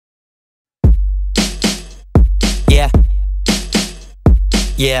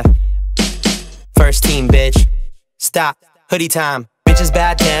Yeah. First team, bitch. Stop. Hoodie time. Bitches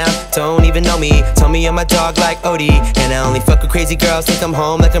bad down, don't even know me. Tell me I'm a dog like Odie. And I only fuck with crazy girls, think I'm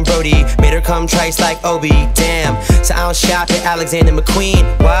home like I'm Brody. Made her come trice like Obi. Damn, so I don't shop at Alexander McQueen.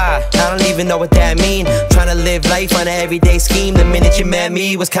 Why? I don't even know what that mean. Tryna live life on an everyday scheme. The minute you met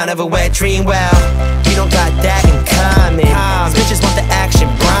me was kind of a wet dream. Well, we don't got that in common. These bitches want the action,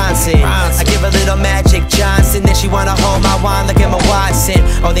 Bronson. I give a little Magic Johnson, then she wanna hold my wine like Emma Watson.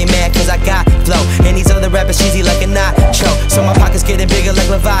 Oh, they mad cause I got flow, and these other rappers cheesy like a nacho. So my pockets getting bigger like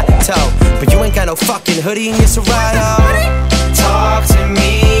Lovato. But you ain't got no fucking hoodie in your Serato. Talk to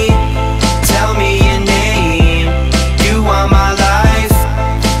me, tell me your name. You want my life,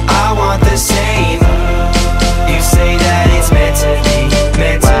 I want the same. You say that it's meant to be,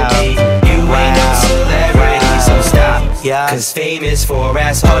 meant to be. You ain't no celebrity, so stop. Cause fame is for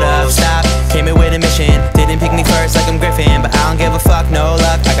assholes. Hold up, stop, came in with a mission. Didn't pick me first like I'm Griffin, but I don't give a fuck, no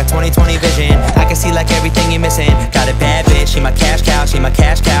luck. I got 20/20 vision, I can see like everything you're missing. Got a bad bitch, she my cash cow, she my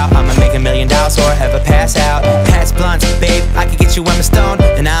cash cow. I'ma make $1 million or have a pass out. Pass blunt, babe, I can get you Emma Stone,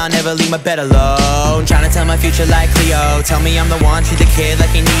 and I'll never leave my bed alone. Tryna tell my future like Cleo, tell me I'm the one, treat the kid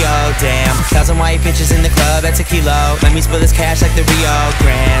like a Neo. Damn, 1,000 white bitches in the club, that's a kilo. Let me spill this cash like the Rio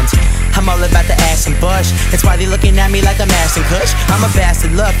Grande. I'm all about the ass and bush, that's why they looking at me like I'm ass and kush. I'm a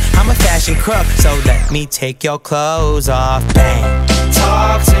bastard, look, I'm a fashion crook, so let me take your clothes off, bang.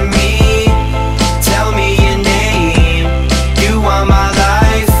 Talk to me, tell me your name. You want my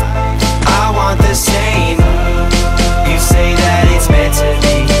life, I want the same. You say that it's meant to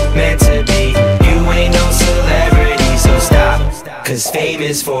be, meant to be. You ain't no celebrity, so stop. Cause fame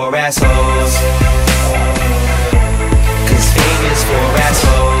is for assholes. Cause fame is for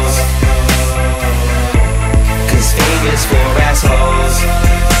assholes. Cause fame is for assholes.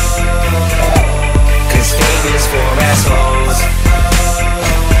 Cause fame is for assholes.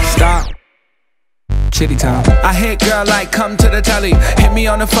 Stop. Chitty time. I hit girl like come to the telly. Hit me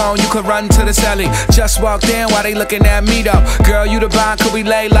on the phone, you could run to the celly. Just walked in while they looking at me though. Girl, you the bond, could we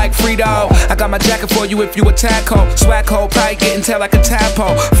lay like Frito? I got my jacket for you if you a taco. Swag hole, probably getting tail like a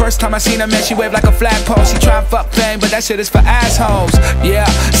tadpole. First time I seen her, man, she waved like a flagpole. She try and fuck fame, but that shit is for assholes. Yeah,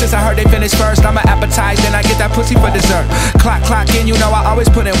 since I heard they finished first, I'ma appetize, then I get that pussy for dessert. Clock in, you know I always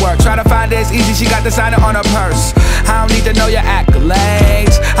put in work. Try to find it, it's easy, she got designer on her purse. I don't need to know your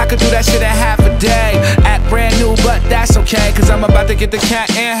accolades, I could do that shit in half a day. Act brand new, but that's okay, cause I'm about to get the cat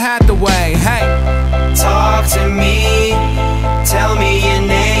in Hathaway. Hey, talk to me, tell me your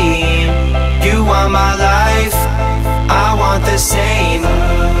name. You want my life, I want the same.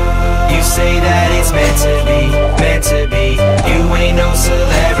 You say that it's meant to be, meant to be. You ain't no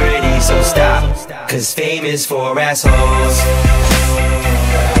celebrity, so stop. Cause fame is for assholes.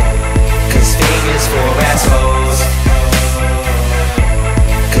 Cause fame is for assholes.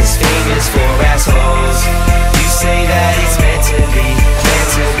 Cause fame is for assholes. You say that it's meant to be, meant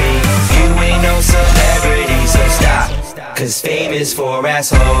to be. You ain't no celebrity, so stop. Cause fame is for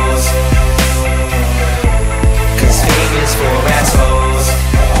assholes. Cause fame is for assholes.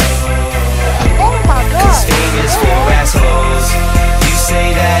 Oh my God. Cause fame is for assholes. You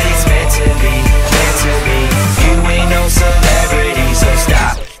say that it's meant to be, meant to be. You ain't no celebrity, so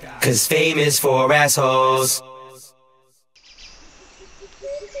stop. Cause fame is for assholes.